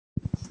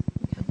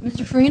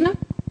Mr. Farina?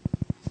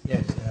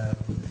 Yes,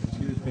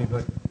 excuse me,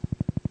 but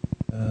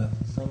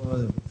some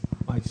of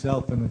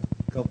myself and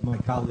a couple of my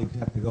colleagues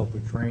have to go for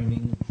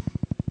training.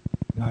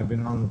 Now, I've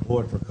been on the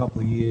board for a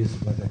couple of years,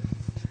 but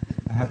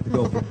I have to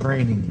go for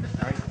training.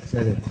 I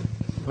said it.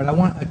 But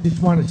I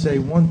just want to say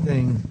one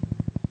thing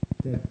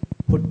that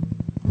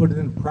put it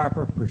in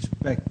proper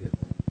perspective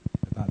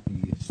about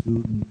the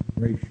student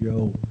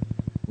ratio.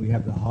 We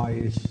have the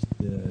highest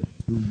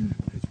student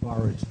as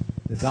far as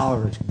the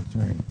dollar is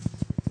concerned.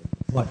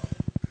 But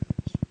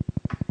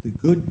the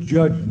good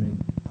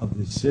judgment of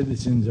the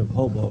citizens of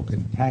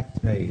Hoboken,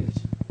 taxpayers,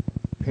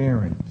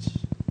 parents,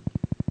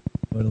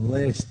 for the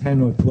last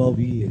 10 or 12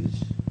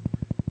 years,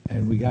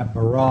 and we got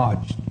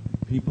barraged.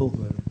 People,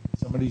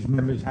 some of these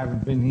members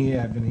haven't been here,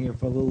 I've been here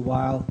for a little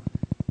while,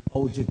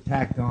 always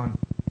attacked on,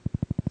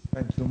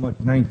 spent so much,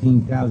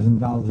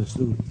 $19,000 a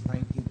student,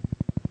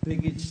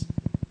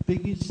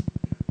 biggest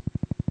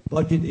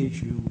budget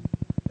issue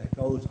that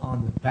goes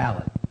on the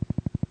ballot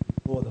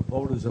for the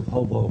voters of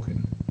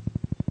Hoboken.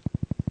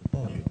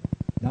 Budget.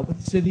 Not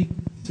with the city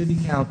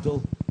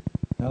council,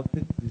 not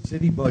with the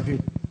city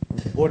budget,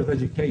 with the Board of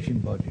Education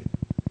budget.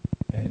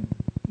 And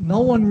no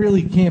one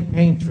really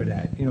campaigns for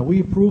that. You know, we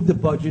approve the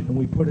budget and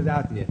we put it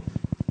out there.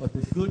 But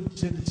the good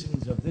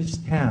citizens of this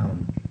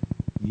town,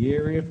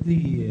 year after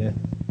year,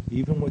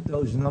 even with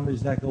those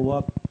numbers that go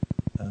up,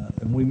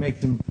 and we're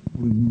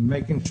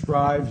making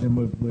strides and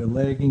we're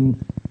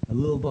lagging a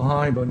little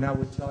behind, but now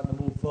we're starting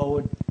to move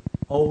forward,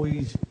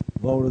 always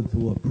voted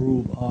to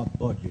approve our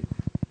budget.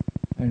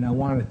 And I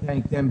want to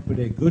thank them for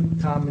their good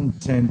common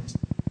sense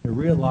to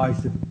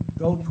realize to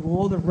go through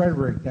all the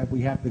rhetoric that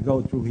we have to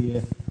go through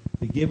here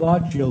to give our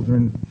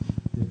children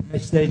the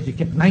best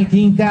education.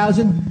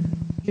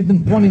 19,000, give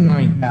them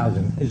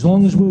 29,000. As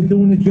long as we're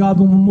doing the job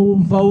and we're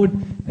moving forward,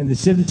 and the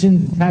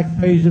citizens and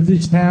taxpayers of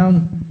this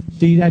town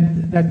see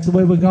that that's the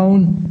way we're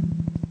going,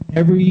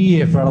 every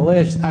year for the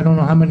last, I don't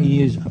know how many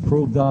years,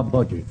 approved our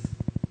budget.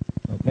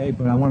 Okay,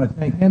 but I want to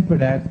thank them for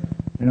that,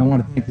 and I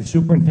want to thank the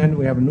superintendent.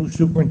 We have a new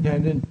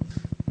superintendent,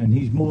 and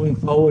he's moving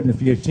forward. And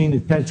if you've seen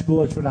the test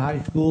scores for the high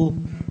school,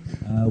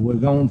 we're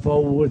going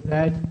forward with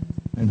that,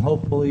 and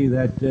hopefully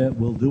that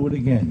we'll do it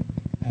again.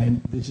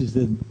 And this is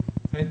the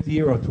 10th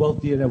year or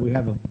 12th year that we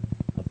have a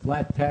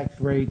flat tax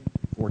rate.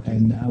 14.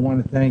 And I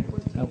want to thank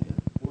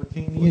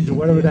 14 years or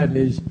whatever that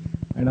is.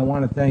 And I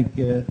want to thank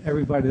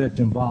everybody that's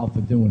involved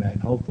for doing that.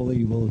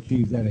 Hopefully we'll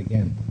achieve that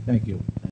again. Thank you.